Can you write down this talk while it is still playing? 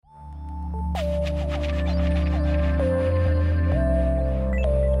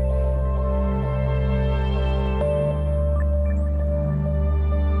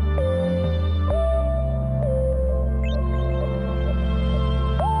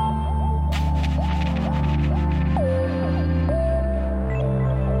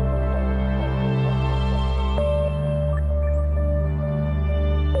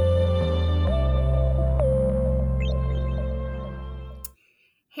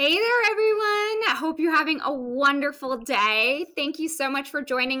Hey there, everyone. I hope you're having a wonderful day. Thank you so much for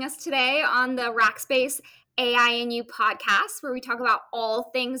joining us today on the Rackspace AI and You podcast, where we talk about all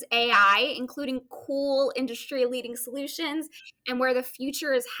things AI, including cool industry-leading solutions and where the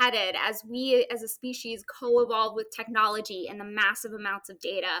future is headed as we as a species co-evolve with technology and the massive amounts of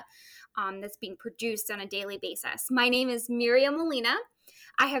data that's being produced on a daily basis. My name is Miriam Molina.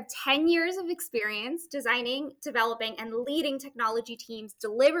 I have 10 years of experience designing, developing, and leading technology teams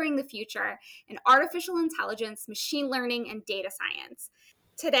delivering the future in artificial intelligence, machine learning, and data science.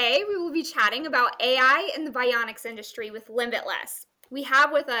 Today, we will be chatting about AI in the bionics industry with Limitless. We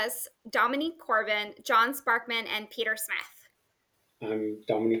have with us Dominique Corbin, John Sparkman, and Peter Smith. I'm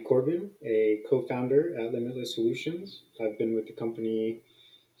Dominique Corbin, a co-founder at Limitless Solutions. I've been with the company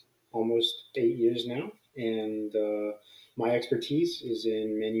almost 8 years now, and my expertise is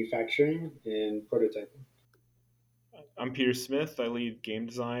in manufacturing and prototyping. I'm Peter Smith. I lead game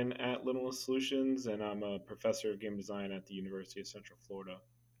design at Limitless Solutions, and I'm a professor of game design at the University of Central Florida.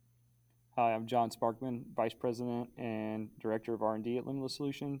 Hi, I'm John Sparkman, Vice President and Director of R&D at Limitless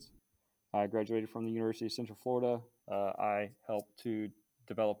Solutions. I graduated from the University of Central Florida. I help to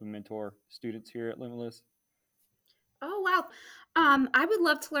develop and mentor students here at Limitless. Oh, wow. I would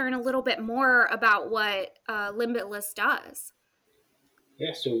love to learn a little bit more about what Limitless does.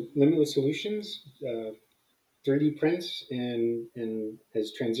 Yeah, so Limitless Solutions 3D prints and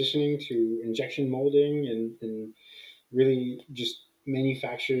is transitioning to injection molding and really just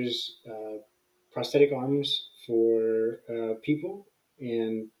manufactures prosthetic arms for people.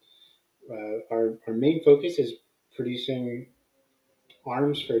 And our main focus is producing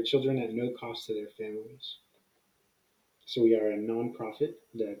arms for children at no cost to their families. So we are a nonprofit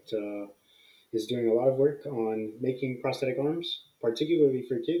that is doing a lot of work on making prosthetic arms, particularly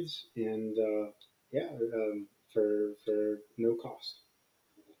for kids, and for no cost.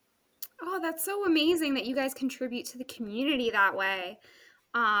 Oh, that's so amazing that you guys contribute to the community that way.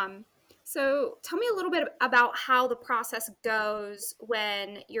 So tell me a little bit about how the process goes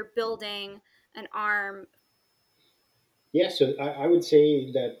when you're building an arm. Yeah, so I would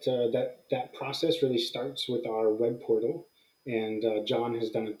say that process really starts with our web portal, and John has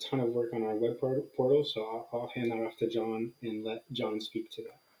done a ton of work on our web portal. So I'll hand that off to John and let John speak to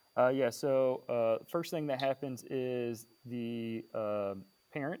that. So first thing that happens is the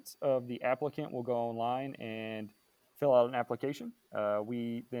parents of the applicant will go online and fill out an application.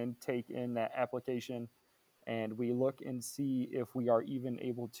 We then take in that application and we look and see if we are even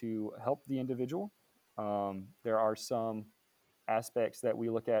able to help the individual. There are some aspects that we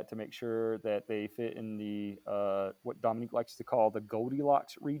look at to make sure that they fit in the what Dominique likes to call the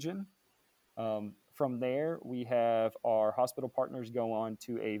Goldilocks region. From there, we have our hospital partners go on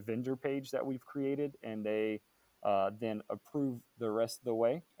to a vendor page that we've created, and they then approve the rest of the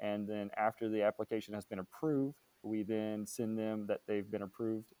way. And then after the application has been approved, we then send them that they've been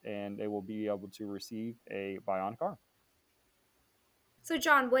approved, and they will be able to receive a bionic arm. So,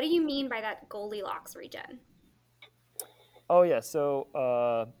 John, what do you mean by that Goldilocks region? Oh, yeah. So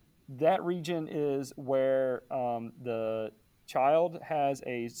that region is where the child has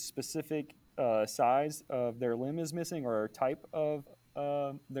a specific size of their limb is missing or type of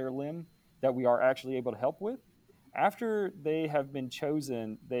their limb that we are actually able to help with. After they have been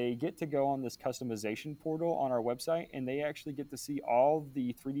chosen, they get to go on this customization portal on our website, and they actually get to see all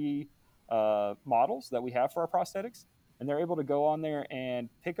the 3D models that we have for our prosthetics. And they're able to go on there and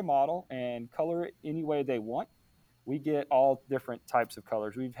pick a model and color it any way they want. We get all different types of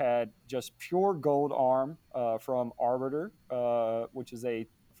colors. We've had just pure gold arm from Arbiter, which is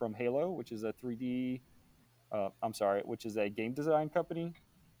from Halo, which is a 3D, which is a game design company.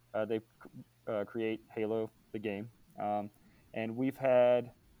 They create Halo, the game. And we've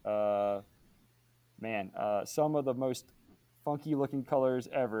had, some of the most funky looking colors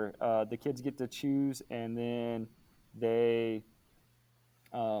ever. The kids get to choose, and then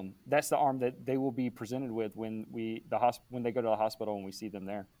that's the arm that they will be presented with when when they go to the hospital and we see them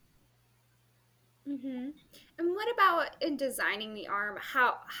there. Mm-hmm. And what about in designing the arm?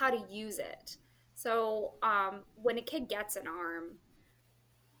 How to use it? So when a kid gets an arm,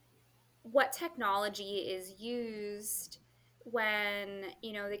 what technology is used when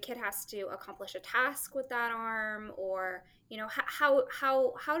the kid has to accomplish a task with that arm, or how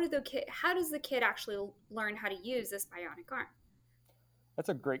does the kid actually learn how to use this bionic arm? That's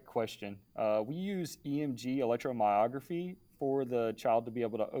a great question. We use EMG electromyography for the child to be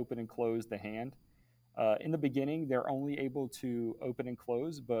able to open and close the hand. In the beginning, they're only able to open and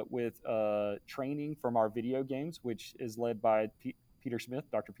close, but with training from our video games, which is led by Peter Smith,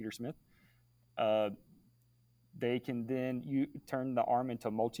 Dr. Peter Smith, uh, they can then turn the arm into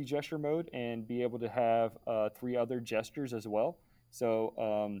multi-gesture mode and be able to have 3 other gestures as well.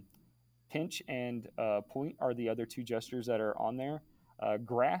 So pinch and point are the other 2 gestures that are on there.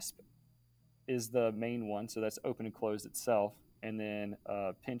 Grasp is the main one, so that's open and close itself, and then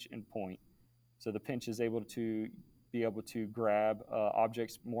pinch and point. So the pinch is able to be able to grab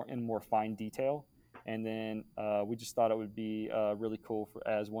objects more fine detail, and then we just thought it would be really cool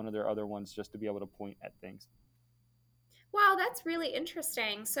as one of their other ones just to be able to point at things. Wow, that's really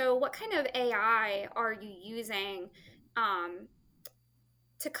interesting. So what kind of AI are you using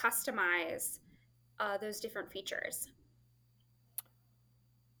to customize those different features?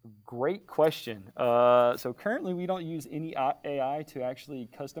 Great question. So currently we don't use any AI to actually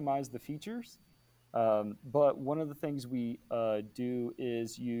customize the features. But one of the things we do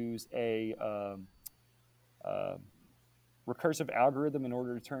is use a recursive algorithm in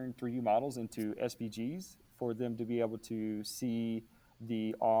order to turn 3D models into SVGs for them to be able to see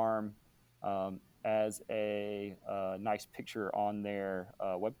the arm as a nice picture on their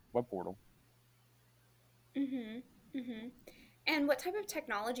web portal. Mm-hmm. Mm-hmm. And what type of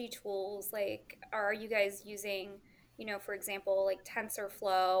technology tools are you guys using? For example, like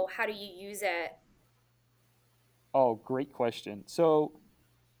TensorFlow. How do you use it? Oh, great question. So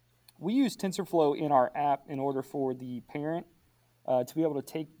we use TensorFlow in our app in order for the parent to be able to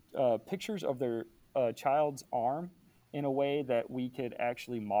take pictures of their child's arm in a way that we could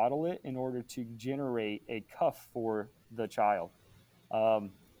actually model it in order to generate a cuff for the child.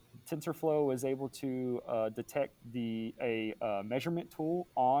 Um, TensorFlow is able to detect a measurement tool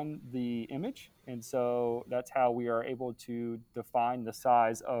on the image, and so that's how we are able to define the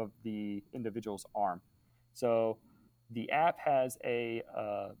size of the individual's arm. So the app has a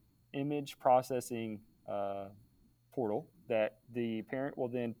image processing portal that the parent will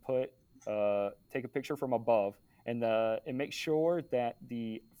then take a picture from above, and it makes sure that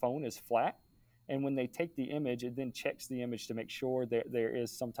the phone is flat. And when they take the image, it then checks the image to make sure that there is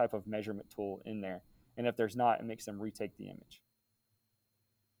some type of measurement tool in there. And if there's not, it makes them retake the image.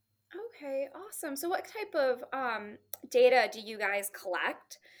 Okay, awesome. So what type of data do you guys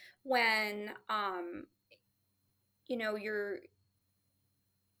collect when you're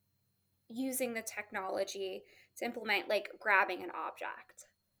using the technology to implement like grabbing an object?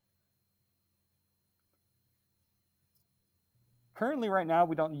 Currently, right now,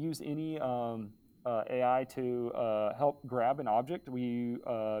 we don't use any AI to help grab an object. We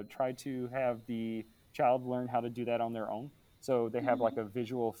try to have the child learn how to do that on their own. So they have like Mm-hmm. a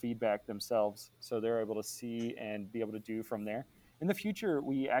visual feedback themselves. So they're able to see and be able to do from there. In the future,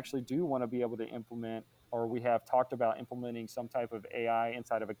 we actually do want to be able to implement, or we have talked about implementing some type of AI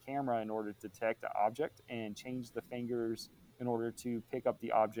inside of a camera in order to detect the object and change the fingers in order to pick up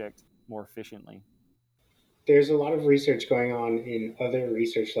the object more efficiently. There's a lot of research going on in other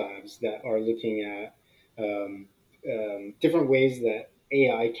research labs that are looking at different ways that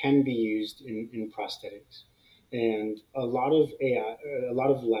AI can be used in prosthetics. And a lot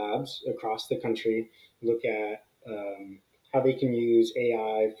of labs across the country look at how they can use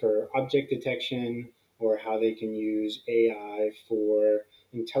AI for object detection, or how they can use AI for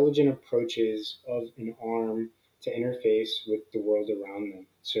intelligent approaches of an arm to interface with the world around them.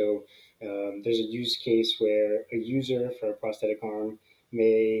 So there's a use case where a user for a prosthetic arm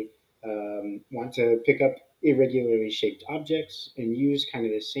may want to pick up irregularly shaped objects and use kind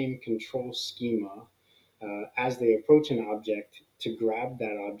of the same control schema as they approach an object to grab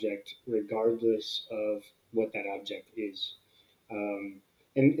that object regardless of what that object is. Um,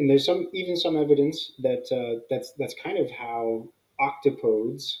 and there's some evidence that that's kind of how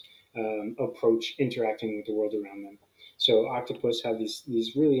octopodes approach interacting with the world around them. So octopus have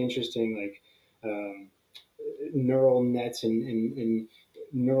these really interesting neural nets and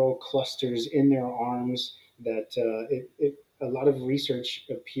neural clusters in their arms that a lot of research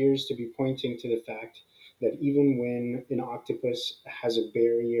appears to be pointing to the fact that even when an octopus has a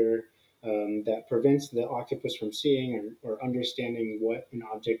barrier that prevents the octopus from seeing or understanding what an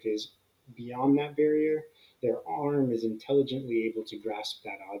object is beyond that barrier, their arm is intelligently able to grasp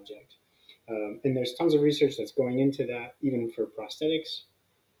that object. And there's tons of research that's going into that, even for prosthetics.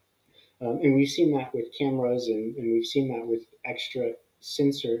 And we've seen that with cameras, and we've seen that with extra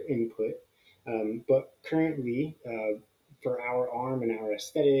sensor input. But currently, for our arm and our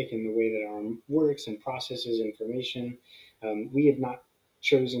aesthetic and the way that our arm works and processes information, we have not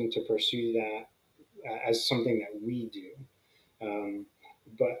chosen to pursue that as something that we do. Um,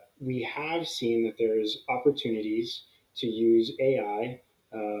 but we have seen that there's opportunities to use AI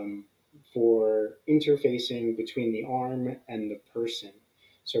for interfacing between the arm and the person.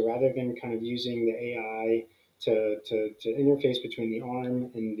 So rather than kind of using the AI to interface between the arm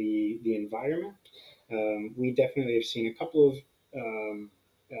and the environment, we definitely have seen a couple of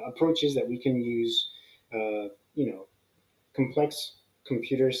approaches that we can use, you know, complex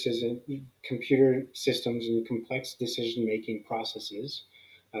computer systems and complex decision making processes,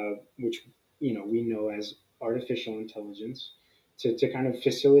 which we know as artificial intelligence, to kind of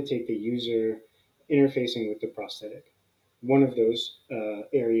facilitate the user interfacing with the prosthetic. One of those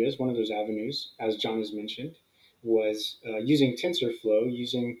areas, one of those avenues, as John has mentioned, was using TensorFlow,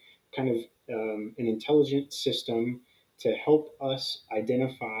 using kind of an intelligent system to help us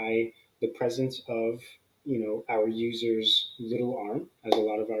identify the presence of our user's little arm, as a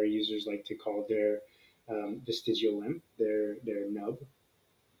lot of our users like to call their vestigial limb, their nub.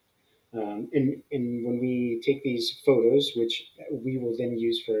 And when we take these photos, which we will then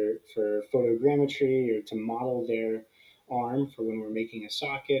use for photogrammetry or to model their arm for when we're making a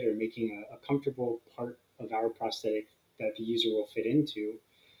socket or making a comfortable part of our prosthetic that the user will fit into,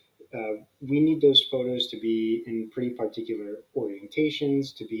 we need those photos to be in pretty particular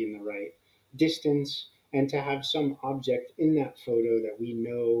orientations, to be in the right distance, and to have some object in that photo that we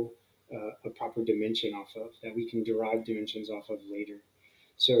know a proper dimension off of, that we can derive dimensions off of later.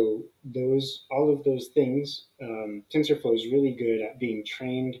 So all of those things, TensorFlow is really good at being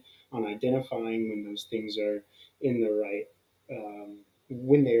trained on identifying when those things are in the right,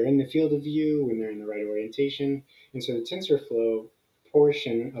 when they're in the field of view, when they're in the right orientation. And so the TensorFlow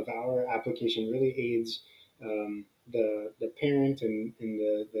portion of our application really aids the parent and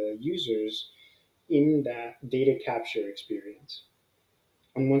the users in that data capture experience.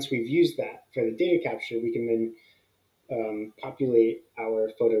 And once we've used that for the data capture, we can then populate our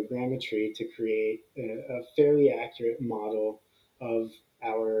photogrammetry to create a fairly accurate model of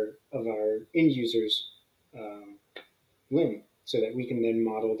our end users' limb, so that we can then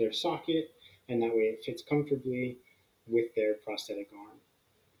model their socket, and that way it fits comfortably with their prosthetic arm.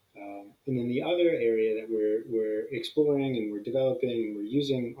 And then the other area that we're exploring and we're developing and we're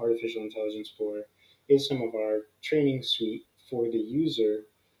using artificial intelligence for is some of our training suite for the user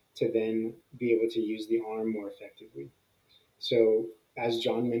to then be able to use the arm more effectively. So, as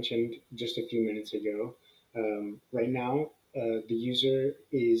John mentioned just a few minutes ago, right now the user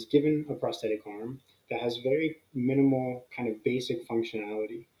is given a prosthetic arm that has very minimal kind of basic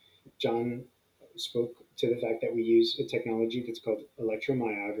functionality. John spoke to the fact that we use a technology that's called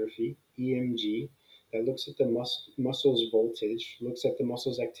electromyography, EMG, that looks at the muscle's voltage, looks at the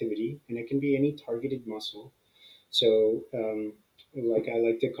muscle's activity, and it can be any targeted muscle. So, like I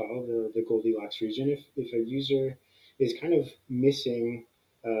like to call the Goldilocks region, if a user is kind of missing,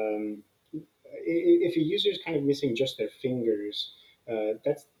 if a user is kind of missing just their fingers,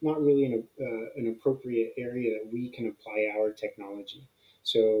 that's not really an appropriate area that we can apply our technology.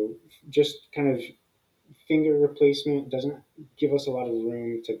 So, just kind of finger replacement doesn't give us a lot of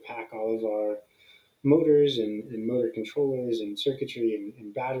room to pack all of our motors and motor controllers and circuitry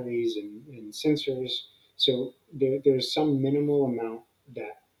and batteries and sensors. So there's some minimal amount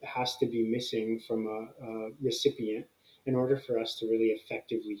that has to be missing from a recipient in order for us to really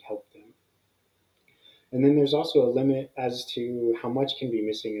effectively help them. And then there's also a limit as to how much can be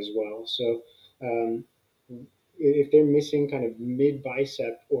missing as well. So um, if they're missing kind of mid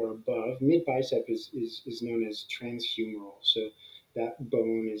bicep or above, mid bicep is known as transhumeral. So that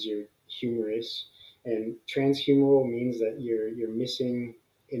bone is your humerus, and transhumeral means that you're missing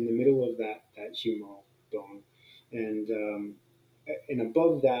in the middle of that humeral bone, and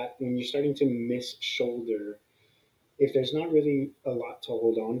above that, when you're starting to miss shoulder, if there's not really a lot to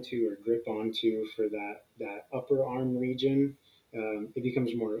hold on to or grip onto for that upper arm region, it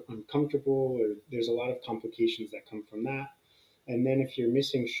becomes more uncomfortable, or there's a lot of complications that come from that. And then if you're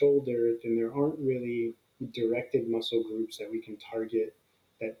missing shoulder, then there aren't really directed muscle groups that we can target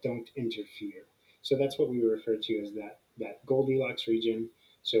that don't interfere. So that's what we refer to as that Goldilocks region.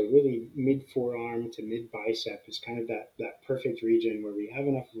 So really mid forearm to mid bicep is kind of that perfect region where we have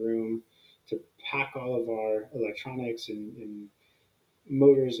enough room to pack all of our electronics and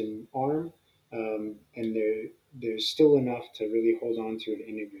motors and arm, and there's still enough to really hold on to and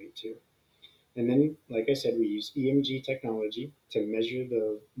integrate to. And then, like I said, we use EMG technology to measure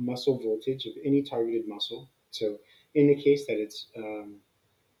the muscle voltage of any targeted muscle. So, in the case that it's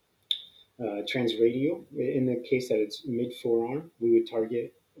transradial, in the case that it's mid forearm, we would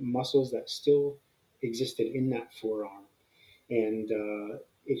target muscles that still existed in that forearm. And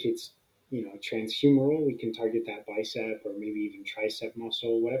if it's transhumeral, we can target that bicep or maybe even tricep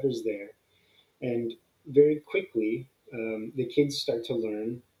muscle, whatever's there. And very quickly, the kids start to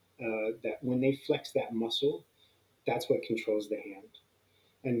learn that when they flex that muscle, that's what controls the hand.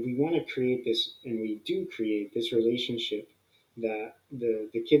 And we want to create this, and we do create this relationship that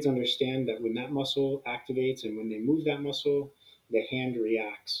the kids understand that when that muscle activates and when they move that muscle, the hand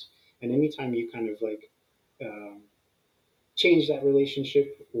reacts. And anytime you kind of like um, change that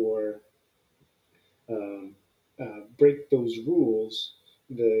relationship or um, break those rules,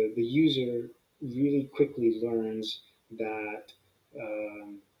 the user really quickly learns that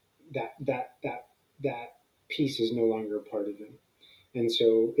that piece is no longer a part of them. And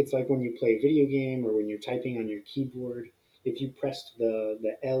so it's like when you play a video game or when you're typing on your keyboard, if you pressed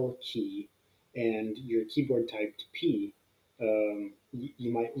the L key and your keyboard typed P,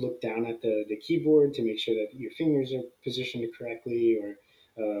 you might look down at the keyboard to make sure that your fingers are positioned correctly, or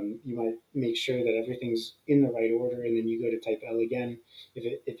you might make sure that everything's in the right order, and then you go to type L again.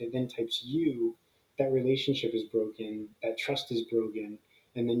 If it then types U, that relationship is broken, that trust is broken,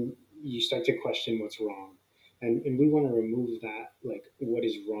 and then you start to question what's wrong. And we want to remove that like what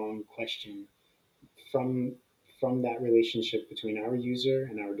is wrong question from from that relationship between our user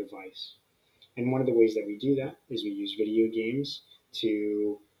and our device. And one of the ways that we do that is we use video games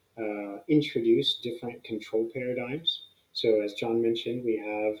to introduce different control paradigms. So as John mentioned, we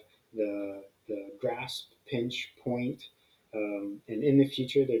have the grasp, pinch, point, and in the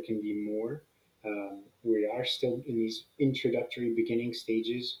future there can be more. We are still in these introductory beginning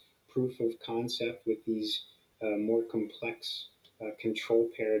stages, proof of concept with these more complex control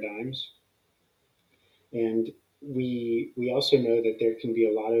paradigms. And we also know that there can be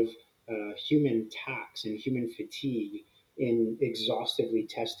a lot of human tax and human fatigue in exhaustively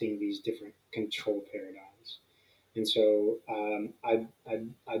testing these different control paradigms. And so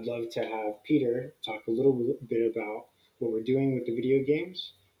I'd love to have Peter talk a little bit about what we're doing with the video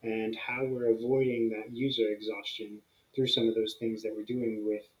games and how we're avoiding that user exhaustion through some of those things that we're doing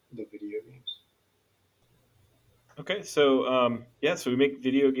with the video games. Okay, so yeah, so we make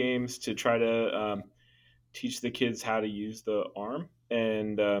video games to try to teach the kids how to use the arm.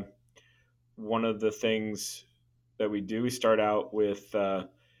 And one of the things that we do, we start out with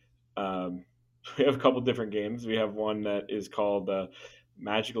um, we have a couple different games. We have one that is called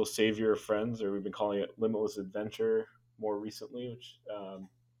Magical Savior of Friends, or we've been calling it Limitless Adventure more recently, which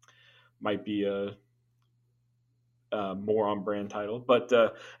might be a more on brand title. But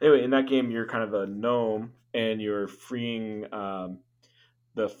anyway, in that game, you're kind of a gnome and you're freeing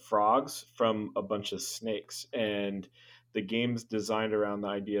the frogs from a bunch of snakes. And the game's designed around the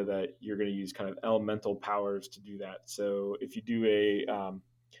idea that you're going to use kind of elemental powers to do that. So if you do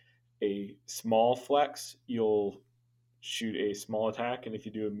a small flex, you'll shoot a small attack, and if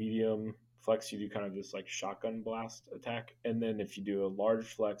you do a medium flex, you do kind of this like shotgun blast attack, and then if you do a large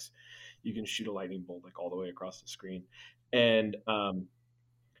flex, you can shoot a lightning bolt like all the way across the screen. And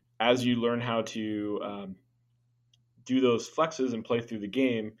as you learn how to do those flexes and play through the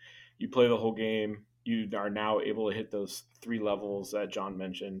game, you play the whole game. You are now able to hit those 3 levels that John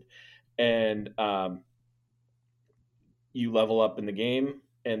mentioned, and you level up in the game,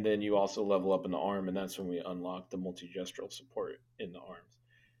 and then you also level up in the arm, and that's when we unlock the multi-gestural support in the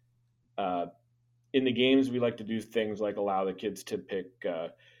arms. In the games, we like to do things like allow the kids to pick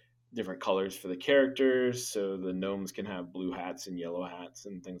different colors for the characters, so the gnomes can have blue hats and yellow hats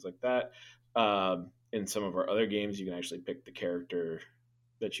and things like that. In some of our other games, you can actually pick the character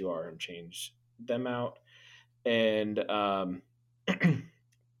that you are and change them out. And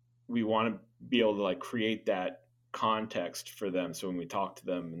we want to be able to like create that context for them, so when we talk to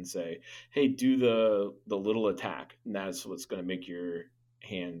them and say, hey, do the little attack, and that's what's going to make your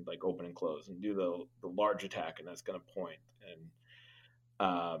hand like open and close, and do the large attack, and that's going to point,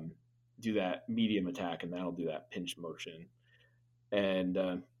 and do that medium attack, and that'll do that pinch motion. And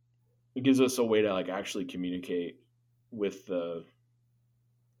it gives us a way to like actually communicate with the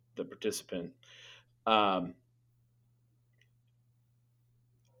participant.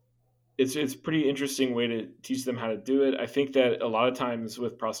 It's a pretty interesting way to teach them how to do it. I think that a lot of times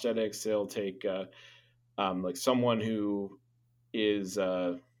with prosthetics, they'll take like someone who is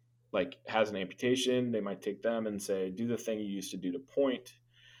like has an amputation. They might take them and say, do the thing you used to do to point,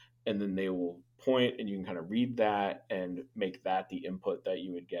 and then they will point, and you can kind of read that and make that the input that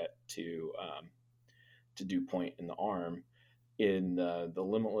you would get to do point in the arm. In the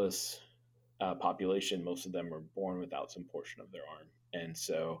limitless population, most of them are born without some portion of their arm, and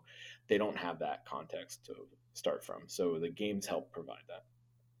so they don't have that context to start from. So the games help provide that.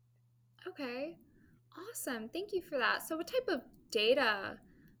 Okay, awesome. Thank you for that. So, what type of data?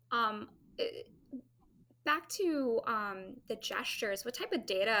 Um, eh, Back to the gestures. What type of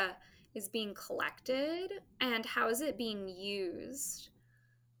data is being collected, and how is it being used?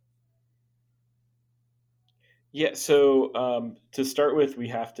 Yeah, so to start with, we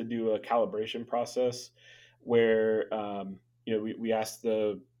have to do a calibration process where we ask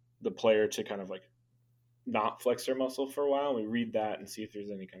the player to kind of like not flex their muscle for a while. We read that and see if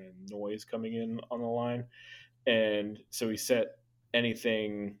there's any kind of noise coming in on the line, and so we set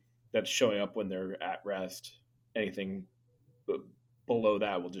anything that's showing up when they're at rest. Anything below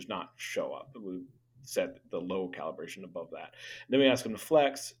that will just not show up. We set the low calibration above that. And then we ask them to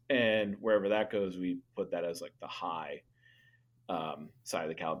flex, and wherever that goes, we put that as like the high side of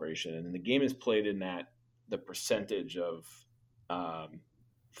the calibration. And then the game is played in that the percentage of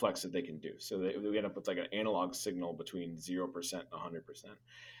flex that they can do. So we end up with like an analog signal between 0% and 100%.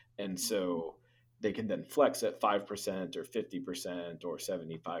 And so they can then flex at 5% or 50% or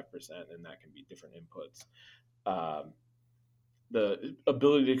 75%, and that can be different inputs. The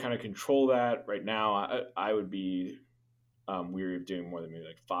ability to kind of control that right now, I would be weary of doing more than maybe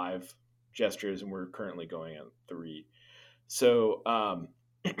like 5 gestures, and we're currently going at 3. So,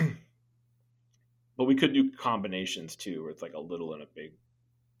 but we could do combinations too, where it's like a little and a big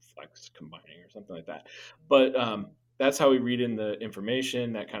flex combining or something like that. But that's how we read in the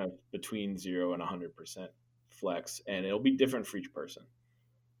information, that kind of between 0 and 100% flex, and it'll be different for each person.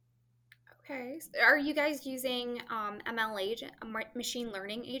 Okay. Are you guys using ML agent, machine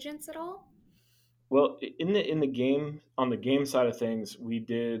learning agents at all? Well, in the game, on the game side of things, we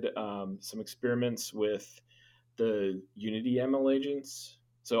did some experiments with the Unity ML agents.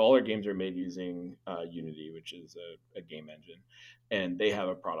 So all our games are made using Unity, which is a game engine, and they have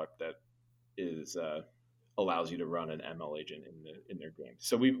a product that is allows you to run an ML agent in their game.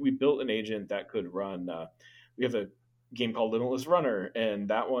 So we built an agent that could run. We have a game called Limitless Runner, and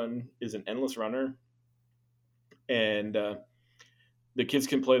that one is an endless runner, and the kids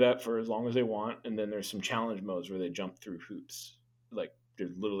can play that for as long as they want. And then there's some challenge modes where they jump through hoops, like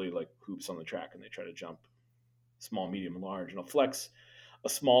there's literally like hoops on the track, and they try to jump small, medium, and large. And a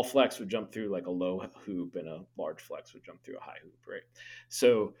small flex would jump through like a low hoop, and a large flex would jump through a high hoop, right?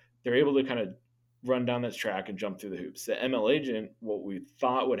 So they're able to kind of run down this track and jump through the hoops. The ML agent, what we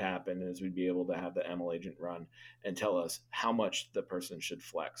thought would happen is we'd be able to have the ML agent run and tell us how much the person should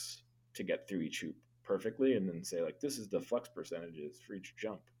flex to get through each hoop perfectly, and then say like, this is the flex percentages for each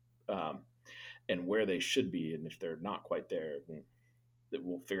jump, and where they should be, and if they're not quite there,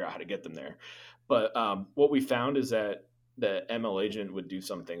 we'll figure out how to get them there. But what we found is that the ML agent would do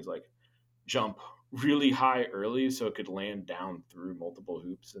some things like jump really high early so it could land down through multiple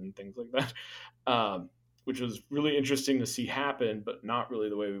hoops and things like that, which was really interesting to see happen, but not really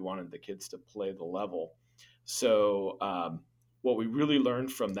the way we wanted the kids to play the level. So what we really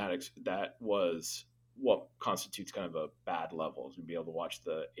learned from that was what constitutes kind of a bad level, is we'd be able to watch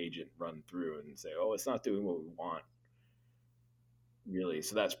the agent run through and say, oh, it's not doing what we want, really.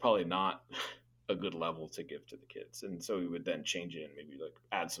 So that's probably not a good level to give to the kids. And so we would then change it and maybe like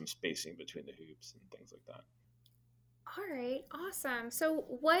add some spacing between the hoops and things like that. All right, awesome. So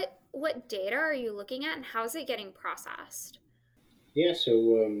what data are you looking at, and how's it getting processed? Yeah,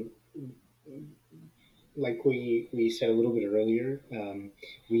 so like we said a little bit earlier,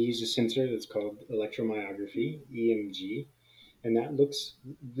 we use a sensor that's called electromyography, EMG, and that looks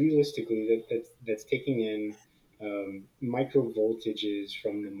realistically that's taking in micro voltages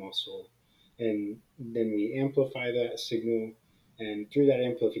from the muscle, and then we amplify that signal, and through that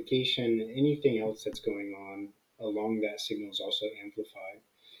amplification, anything else that's going on along that signal is also amplified.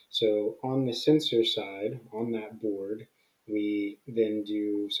 So on the sensor side, on that board, we then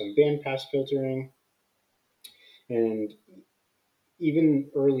do some bandpass filtering, and even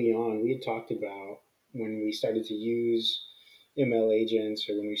early on, we had talked about when we started to use ML agents,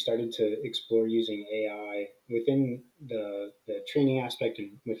 or when we started to explore using AI within the training aspect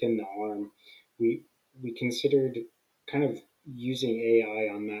and within the arm, we considered kind of using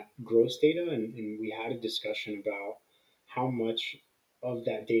AI on that gross data, and we had a discussion about how much of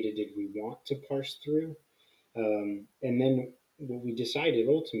that data did we want to parse through. And then what we decided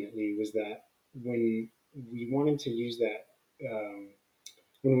ultimately was that when we wanted to use that,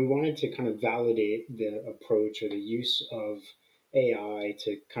 when we wanted to kind of validate the approach or the use of AI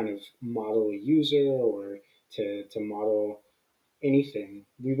to kind of model a user or to model anything.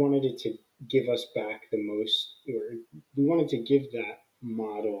 We wanted it to give us back the most, or we wanted to give that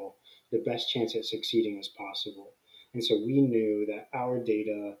model the best chance at succeeding as possible. And so we knew that our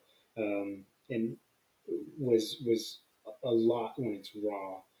data and was a lot when it's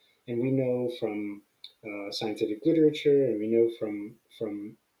raw. And we know from scientific literature, and we know from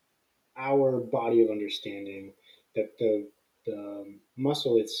our body of understanding that the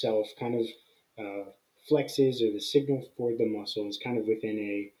muscle itself kind of flexes, or the signal for the muscle is kind of within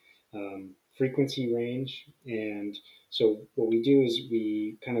a frequency range. And so what we do is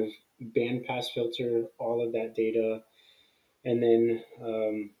we kind of bandpass filter all of that data, and then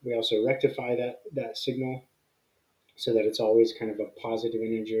we also rectify that signal so that it's always kind of a positive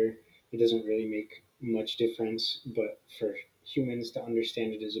integer. It doesn't really make much difference, but for humans to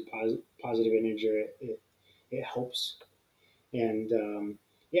understand it as a positive integer, it helps. And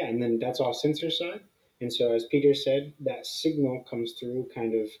yeah, and then that's all sensor side. And so, as Peter said, that signal comes through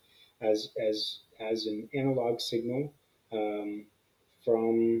kind of as an analog signal um,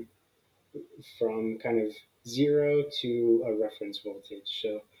 from kind of zero to a reference voltage.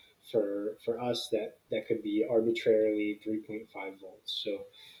 So for us, that could be arbitrarily 3.5 volts. So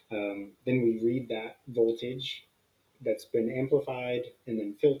then we read that voltage that's been amplified and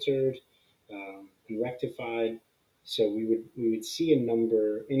then filtered and rectified. So we would see a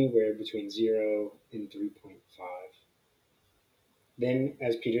number anywhere between 0 and 3.5. Then,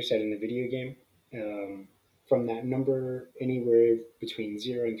 as Peter said in the video game, from that number anywhere between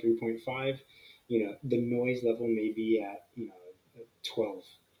 0 and 3.5, the noise level may be at 12,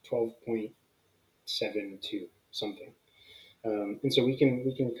 12.72 something. And so we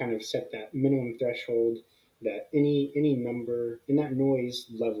can kind of set that minimum threshold that any number in that noise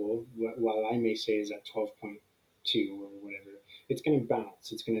level, while I may say is at 12.2 or whatever, it's going to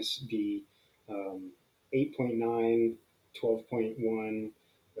bounce. It's going to be 8.9, 12.1,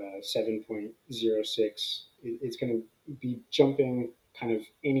 7.06. It's going to be jumping kind of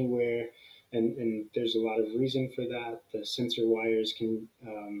anywhere, and there's a lot of reason for that. The sensor wires can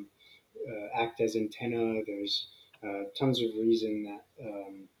act as antenna. There's tons of reason that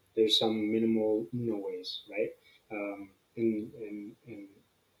there's some minimal noise, right? And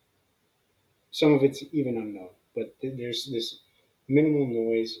some of it's even unknown, but there's this minimal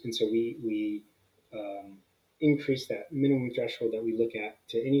noise, and so we increase that minimum threshold that we look at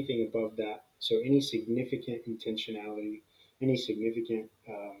to anything above that. So any significant intentionality, any significant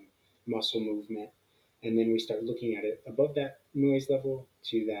muscle movement, and then we start looking at it above that noise level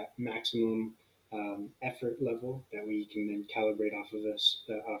to that maximum effort level that we can then calibrate off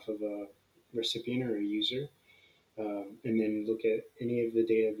of a recipient or a user, and then look at any of the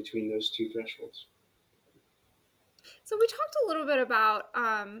data between those two thresholds. So we talked a little bit about,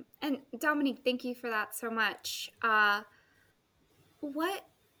 and Dominique, thank you for that so much. What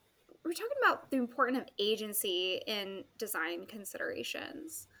we're talking about the importance of agency in design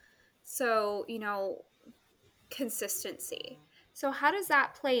considerations. So, consistency. So how does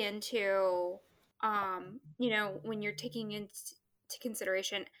that play into, when you're taking into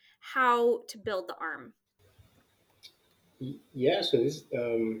consideration how to build the arm? Yeah, so this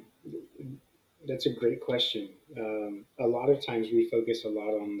that's a great question. A lot of times we focus a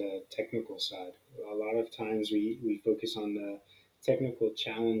lot on the technical side. A lot of times we focus on the technical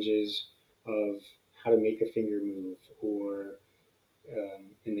challenges of how to make a finger move, or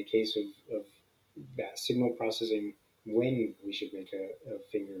in the case of that signal processing, when we should make a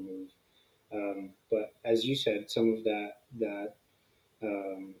finger move. But as you said, some of that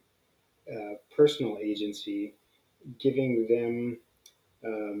um, personal agency, giving them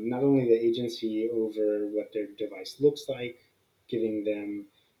not only the agency over what their device looks like, giving them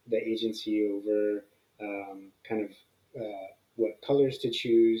the agency over kind of what colors to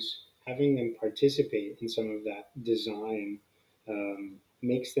choose, having them participate in some of that design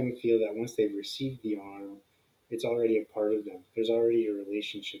makes them feel that once they've received the arm, it's already a part of them. There's already a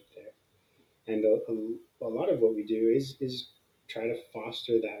relationship there. And a lot of what we do is try to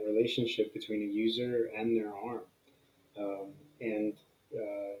foster that relationship between a user and their arm. And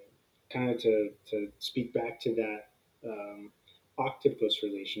kind of to speak back to that octopus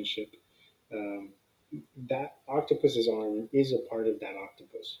relationship, um, that octopus's arm is a part of that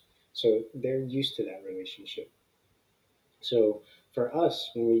octopus. So they're used to that relationship. So for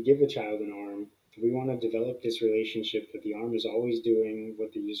us, when we give a child an arm, we want to develop this relationship that the arm is always doing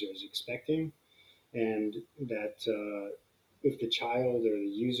what the user is expecting, and that if the child or the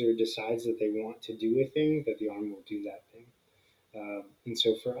user decides that they want to do a thing, that the arm will do that thing. And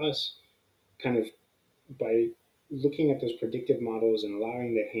so for us, kind of by looking at those predictive models and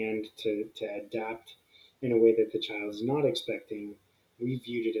allowing the hand to adapt in a way that the child is not expecting, we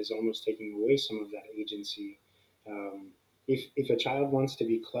viewed it as almost taking away some of that agency. If a child wants to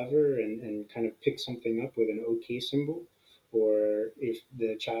be clever and kind of pick something up with an OK symbol, or if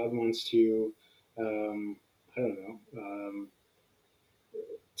the child wants to, I don't know,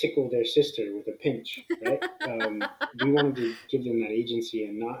 tickle their sister with a pinch, right? We wanted to give them that agency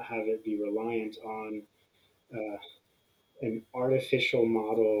and not have it be reliant on uh, an artificial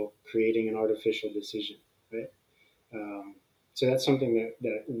model creating an artificial decision, right? Um, so that's something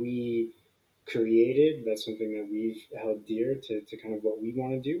that we created. That's something that we've held dear to kind of what we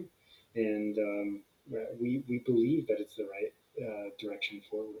want to do. And we believe that it's the right direction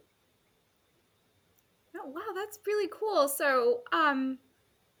forward. Oh, wow, that's really cool. So, uh,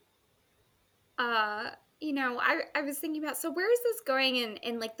 I was thinking about, so where is this going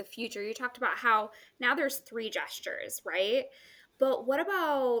in like the future? You talked about how now there's three gestures, right? But what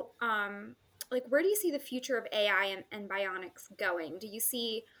about like where do you see the future of AI and bionics going? Do you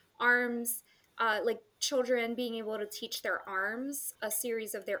see arms like children being able to teach their arms a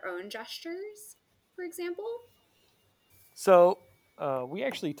series of their own gestures, for example? So we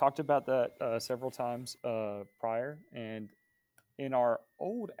actually talked about that several times prior, and in our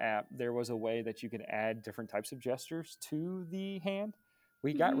old app, there was a way that you could add different types of gestures to the hand.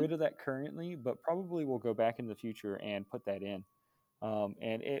 We got Hmm. rid of that currently, but probably we'll go back in the future and put that in.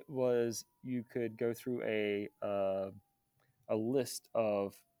 And it was you could go through a list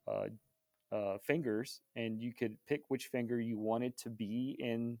of fingers, and you could pick which finger you wanted to be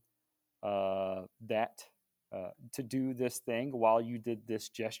in that to do this thing while you did this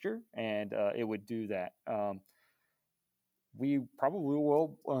gesture, and it would do that. We probably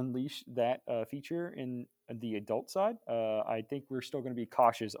will unleash that feature in the adult side. I think we're still going to be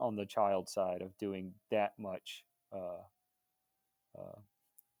cautious on the child side of doing that much uh, uh,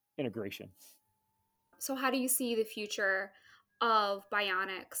 integration. So how do you see the future of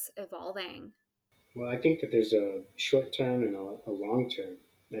bionics evolving? Well, I think that there's a short term and a long term.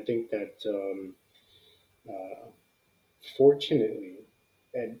 I think that uh, fortunately,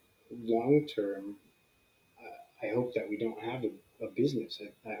 at long term, I hope that we don't have a business.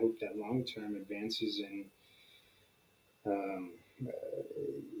 I hope that long term advances in um,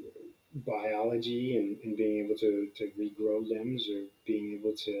 biology and being able to regrow limbs or being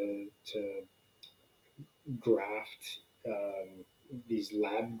able to graft these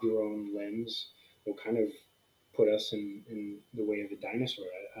lab grown limbs will kind of put us in the way of the dinosaur.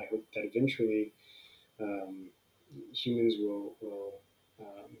 I hope that eventually um, humans will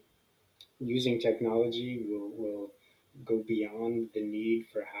using technology will go beyond the need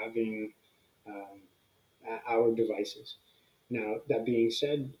for having um, our devices. Now, that being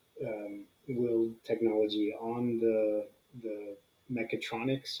said, will technology on the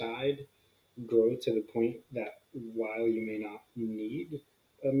mechatronic side grow to the point that while you may not need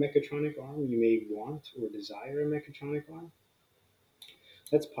a mechatronic arm, you may want or desire a mechatronic arm?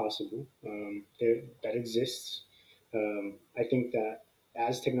 That's possible. That exists. I think that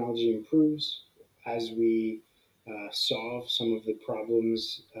as technology improves, as we solve some of the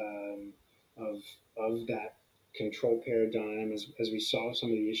problems of that control paradigm, as we solve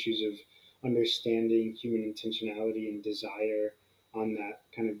some of the issues of understanding human intentionality and desire on that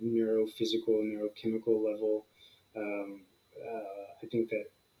kind of neurophysical, neurochemical level, um, I think that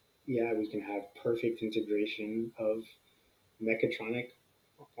yeah, we can have perfect integration of mechatronic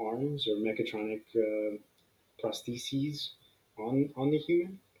arms or mechatronic prostheses on the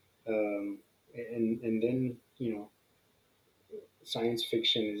human, and then science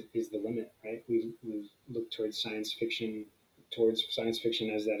fiction is the limit, right? We look towards science fiction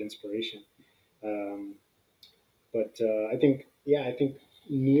as that inspiration. Um, but I think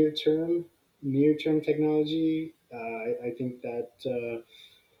near term technology. I think that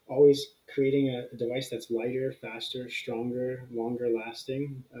always creating a device that's lighter, faster, stronger, longer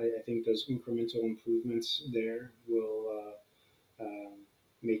lasting. I think those incremental improvements there will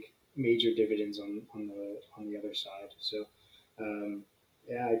make major dividends on the other side. So, um,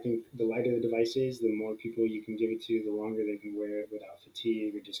 yeah, I think the lighter the device is, the more people you can give it to, the longer they can wear it without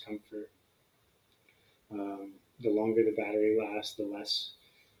fatigue or discomfort. The longer the battery lasts, the less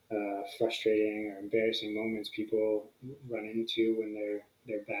frustrating or embarrassing moments people run into when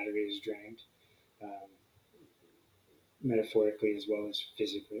their battery is drained, um, metaphorically as well as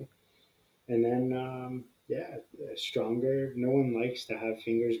physically. And then, yeah, stronger. No one likes to have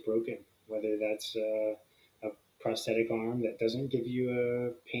fingers broken, whether that's a prosthetic arm that doesn't give you a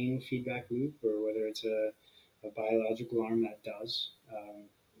pain feedback loop or whether it's a biological arm that does.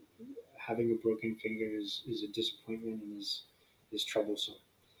 having a broken finger is a disappointment and is troublesome.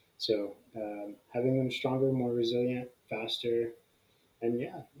 So having them stronger, more resilient, faster, and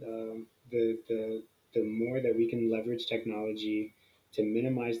yeah, the more that we can leverage technology to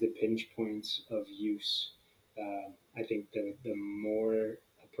minimize the pinch points of use, I think the more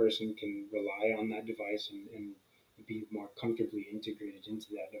a person can rely on that device and be more comfortably integrated into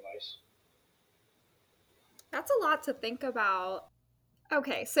that device. That's a lot to think about.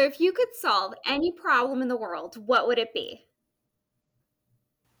 Okay, so if you could solve any problem in the world, what would it be?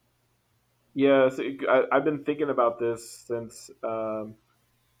 Yeah, so I've been thinking about this since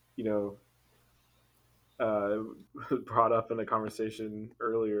you know brought up in a conversation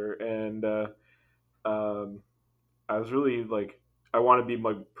earlier, and I was really like, I want to be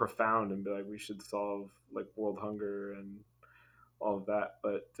like profound and be like, we should solve like world hunger and all of that,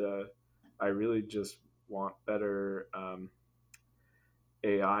 but I really just want better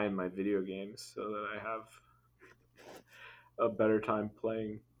AI in my video games so that I have a better time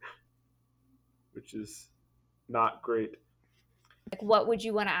playing, which is not great. Like, what would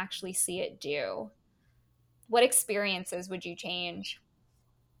you want to actually see it do? What experiences would you change?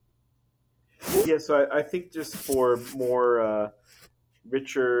 Yeah, so I think just for more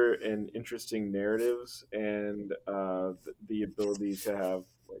richer and interesting narratives and the ability to have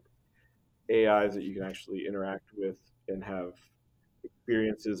like AIs that you can actually interact with and have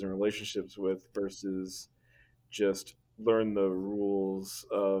experiences and relationships with versus just learn the rules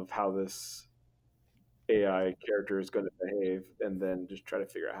of how this AI character is going to behave and then just try to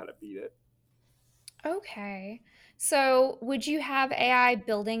figure out how to beat it. Okay. So, would you have AI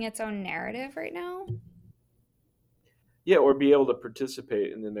building its own narrative right now? Yeah, or be able to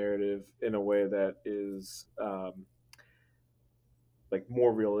participate in the narrative in a way that is like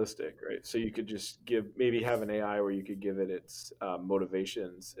more realistic, right? So you could just maybe have an AI where you could give it its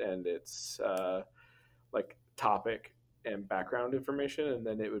motivations and its like topic and background information, and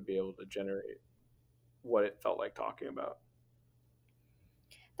then it would be able to generate what it felt like talking about.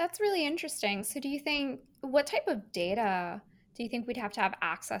 That's really interesting. So, do you think what type of data do you think we'd have to have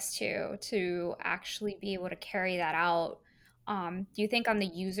access to actually be able to carry that out? Do you think on the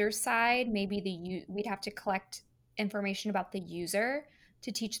user side, maybe we'd have to collect information about the user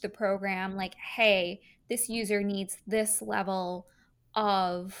to teach the program, like, hey, this user needs this level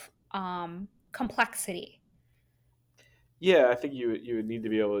of complexity. Yeah, I think you would need to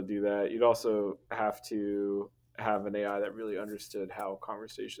be able to do that. You'd also have to have an AI that really understood how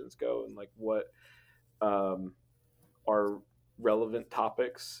conversations go and like what um, are relevant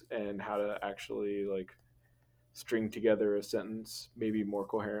topics and how to actually like string together a sentence maybe more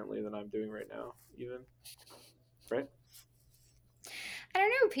coherently than I'm doing right now, even. Right? I don't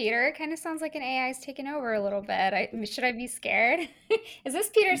know, Peter. It kind of sounds like an AI is taking over a little bit. Should I be scared? Is this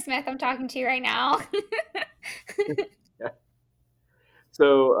Peter Smith I'm talking to right now? Yeah.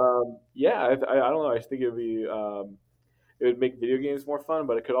 So yeah, I don't know. I think it would make video games more fun,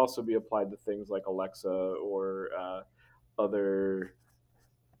 but it could also be applied to things like Alexa or other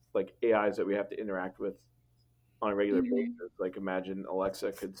like AIs that we have to interact with on a regular Mhm. basis. Like imagine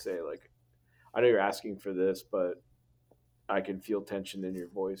Alexa could say like, I know you're asking for this, but I can feel tension in your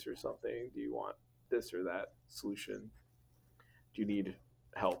voice or something. Do you want this or that solution? Do you need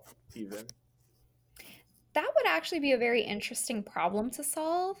help even? That would actually be a very interesting problem to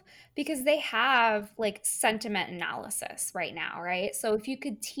solve because they have like sentiment analysis right now, right? So if you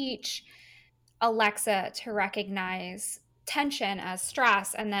could teach Alexa to recognize tension as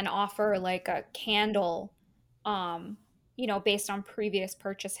stress and then offer like a candle, um, based on previous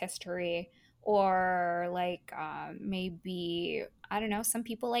purchase history, or like maybe, I don't know, some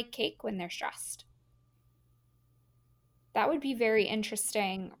people like cake when they're stressed. That would be very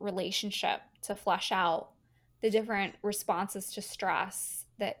interesting relationship to flesh out the different responses to stress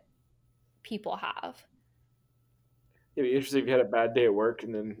that people have. It'd be interesting if you had a bad day at work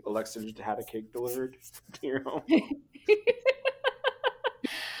and then Alexa just had a cake delivered to your home.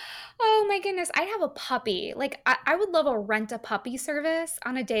 Oh my goodness, I'd have a puppy. Like, I would love a rent a puppy service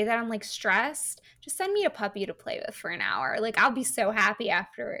on a day that I'm like stressed. Just send me a puppy to play with for an hour. Like, I'll be so happy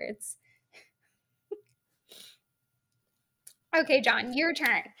afterwards. Okay, John, your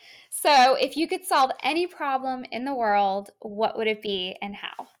turn. So, if you could solve any problem in the world, what would it be and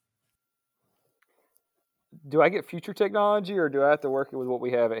how? Do I get future technology or do I have to work with what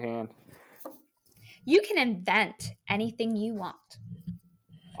we have at hand? You can invent anything you want.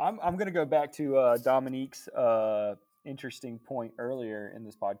 I'm going to go back to Dominique's interesting point earlier in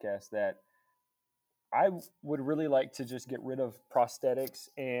this podcast that I would really like to just get rid of prosthetics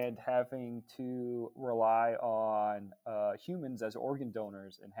and having to rely on humans as organ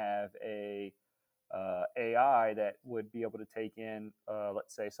donors and have a AI that would be able to take in,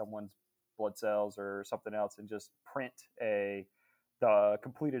 let's say, someone's blood cells or something else, and just print the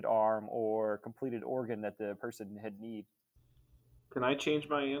completed arm or completed organ that the person had need. Can I change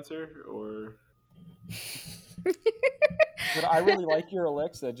my answer or? But I really like your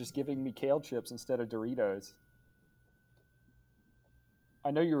Alexa just giving me kale chips instead of Doritos.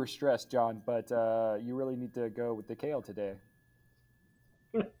 I know you were stressed, John, but you really need to go with the kale today.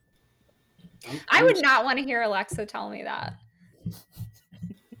 I would not want to hear Alexa tell me that.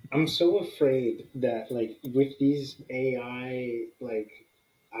 I'm so afraid that like with these AI, like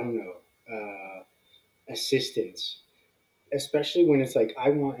I don't know, assistants, especially when it's like I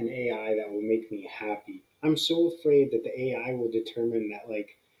want an AI that will make me happy. I'm so afraid that the AI will determine that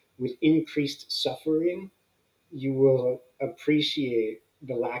like with increased suffering, you will appreciate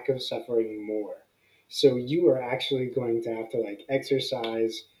the lack of suffering more. So you are actually going to have to like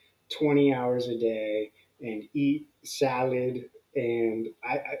exercise 20 hours a day and eat salad, and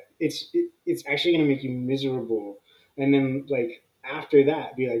it's actually going to make you miserable. And then like after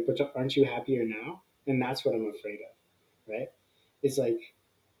that, be like, but aren't you happier now? And that's what I'm afraid of, right? It's like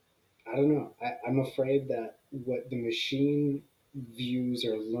I don't know. I'm afraid that what the machine views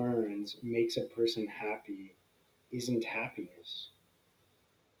or learns makes a person happy isn't happiness.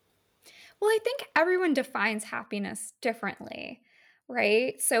 Well, I think everyone defines happiness differently,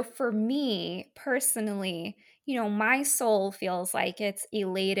 right? So for me personally, my soul feels like it's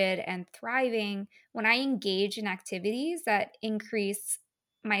elated and thriving when I engage in activities that increase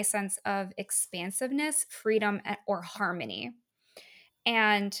my sense of expansiveness, freedom, or harmony.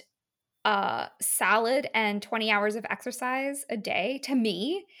 And salad and 20 hours of exercise a day to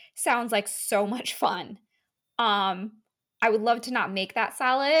me sounds like so much fun. Um, I would love to not make that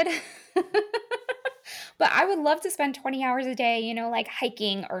salad, but I would love to spend 20 hours a day, like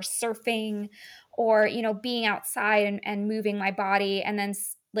hiking or surfing or, being outside and moving my body. And then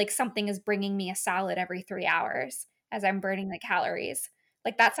like something is bringing me a salad every 3 hours as I'm burning the calories.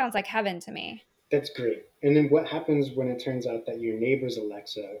 Like that sounds like heaven to me. That's great. And then what happens when it turns out that your neighbor's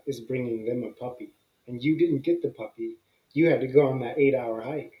Alexa is bringing them a puppy and you didn't get the puppy? You had to go on that 8 hour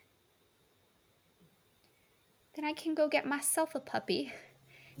hike. Then I can go get myself a puppy.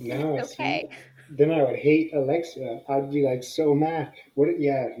 And No, it's okay. see, then I would hate Alexa. I'd be like so mad. What?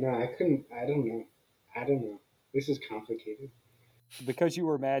 Yeah, no, I couldn't. I don't know. I don't know. This is complicated. Because you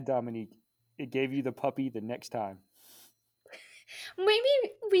were mad, Dominique, it gave you the puppy the next time.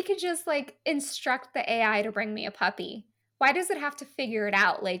 Maybe we could just like instruct the AI to bring me a puppy. Why does it have to figure it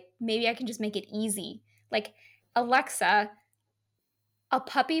out? Like maybe I can just make it easy. Like, Alexa, a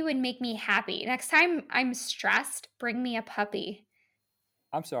puppy would make me happy. Next time I'm stressed, bring me a puppy.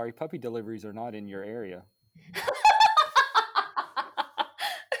 I'm sorry, puppy deliveries are not in your area.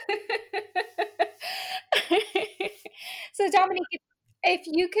 So, Dominique, if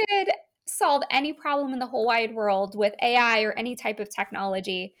you could solve any problem in the whole wide world with AI or any type of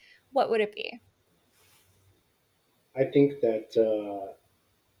technology, what would it be? I think that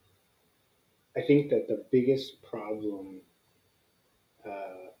the biggest problem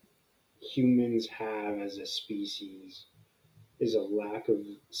uh, humans have as a species is a lack of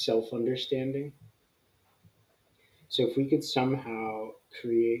self understanding. So if we could somehow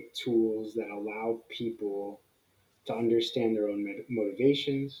create tools that allow people to understand their own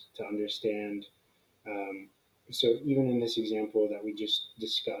motivations, to understand, um, so even in this example that we just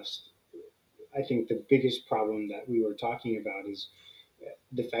discussed, I think the biggest problem that we were talking about is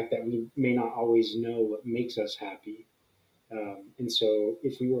the fact that we may not always know what makes us happy. And so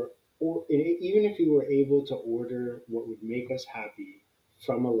if we were, or even if we were able to order what would make us happy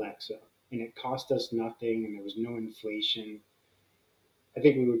from Alexa, and it cost us nothing and there was no inflation, I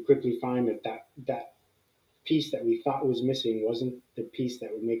think we would quickly find that piece that we thought was missing wasn't the piece that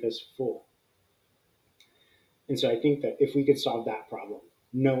would make us full. And so I think that if we could solve that problem,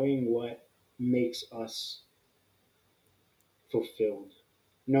 knowing what makes us fulfilled,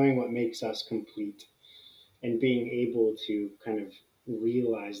 knowing what makes us complete, and being able to kind of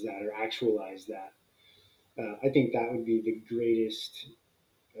realize that or actualize that, I think that would be the greatest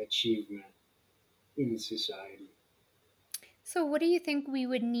achievement in society. So, what do you think we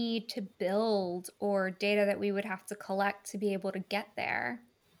would need to build or data that we would have to collect to be able to get there?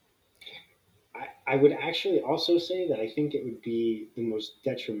 I would actually also say that I think it would be the most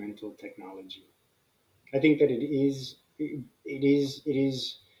detrimental technology. I think that it is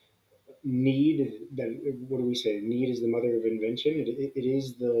need that, what do we say? Need is the mother of invention. It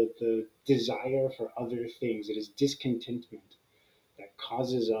is the desire for other things. It is discontentment that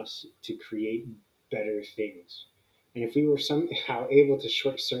causes us to create better things. And if we were somehow able to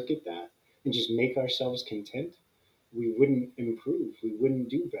short circuit that and just make ourselves content, we wouldn't improve. We wouldn't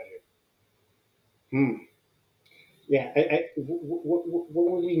do better. Yeah. What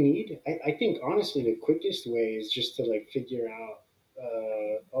would we need? I think honestly, the quickest way is just to like figure out.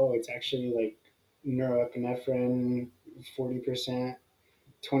 Oh, it's actually like norepinephrine, 40%,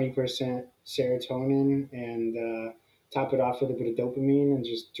 20% serotonin, and top it off with a bit of dopamine, and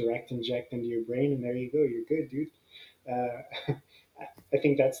just direct inject into your brain, and there you go. You're good, dude. Uh, I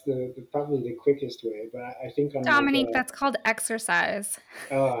think that's probably the quickest way. But I think on Dominique, that's called exercise.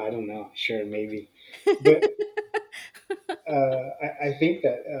 I don't know. Sure, maybe. But I think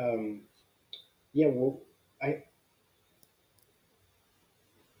that yeah. Well, I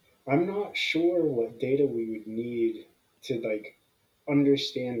I'm not sure what data we would need to like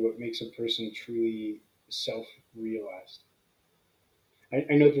understand what makes a person truly self-realized.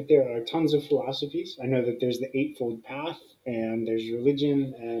 I know that there are tons of philosophies. I know that there's the Eightfold Path, and there's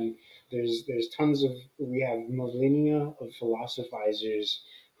religion, and there's tons of we have millennia of philosophizers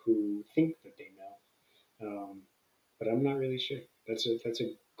who think that they know, but I'm not really sure. That's a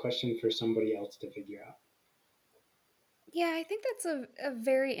question for somebody else to figure out. Yeah, I think that's a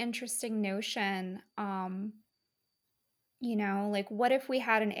very interesting notion. Like what if we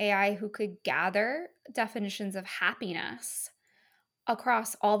had an AI who could gather definitions of happiness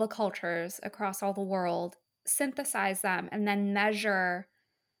across all the cultures, across all the world, synthesize them, and then measure,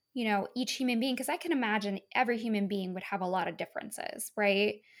 each human being? Because I can imagine every human being would have a lot of differences,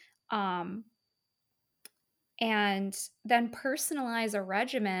 right? Um, and then personalize a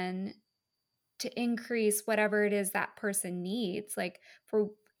regimen to increase whatever it is that person needs. Like for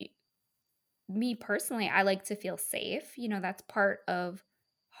me personally, I like to feel safe. That's part of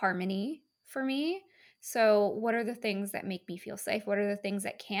harmony for me. So, what are the things that make me feel safe? What are the things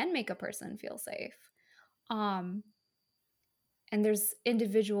that can make a person feel safe? Um, and there's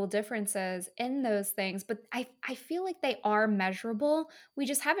individual differences in those things, but I feel like they are measurable. We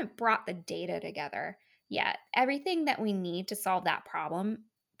just haven't brought the data together yet. Everything that we need to solve that problem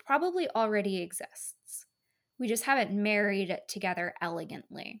probably already exists. We just haven't married it together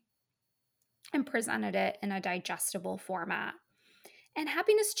elegantly and presented it in a digestible format. And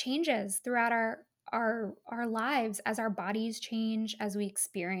happiness changes throughout our lives as our bodies change, as we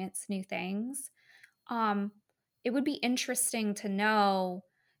experience new things. Um, it would be interesting to know,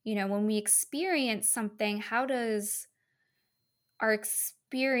 when we experience something, how does our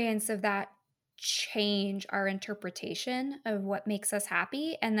experience of that change our interpretation of what makes us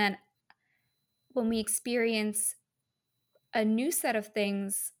happy? And then when we experience a new set of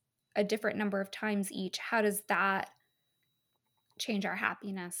things a different number of times each, how does that change our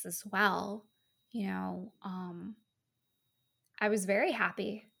happiness as well? I was very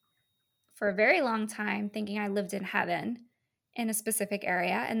happy for a very long time, thinking I lived in heaven in a specific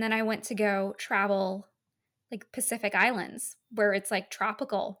area. And then I went to go travel like Pacific Islands, where it's like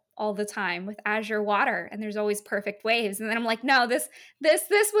tropical all the time with azure water and there's always perfect waves. And then I'm like, no, this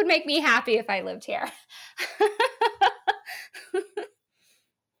would make me happy if I lived here.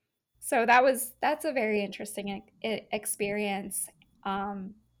 So that's a very interesting experience. How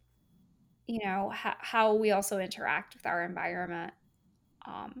we also interact with our environment.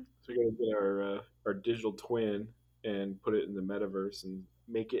 So we're gonna get our digital twin and put it in the metaverse and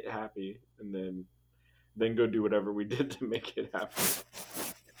make it happy, and then go do whatever we did to make it happen.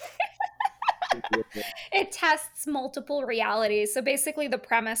 It tests multiple realities. So basically the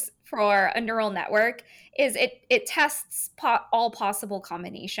premise for a neural network is it tests all possible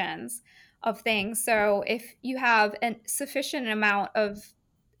combinations of things. So if you have a sufficient amount of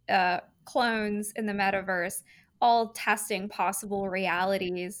clones in the metaverse, all testing possible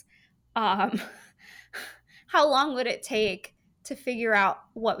realities, how long would it take to figure out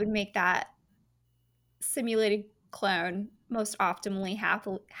what would make that simulated clone most optimally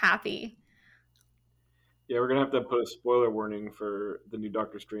happy? Yeah, we're gonna have to put a spoiler warning for the new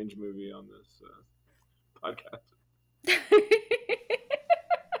Doctor Strange movie on this podcast.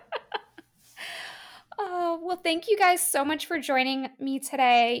 Well, thank you guys so much for joining me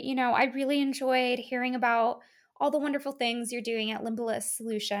today. I really enjoyed hearing about all the wonderful things you're doing at Limbalist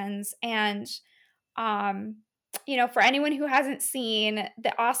Solutions. And, for anyone who hasn't seen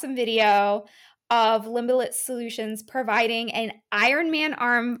the awesome video of Limbalist Solutions providing an Iron Man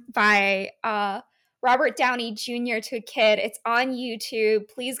arm by Robert Downey Jr. to a kid, it's on YouTube.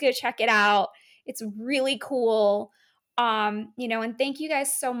 Please go check it out. It's really cool. And thank you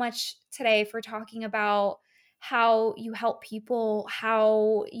guys so much today for talking about how you help people,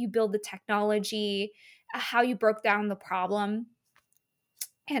 how you build the technology, how you broke down the problem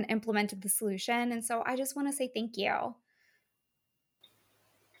and implemented the solution. And so I just want to say thank you.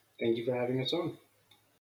 Thank you for having us on.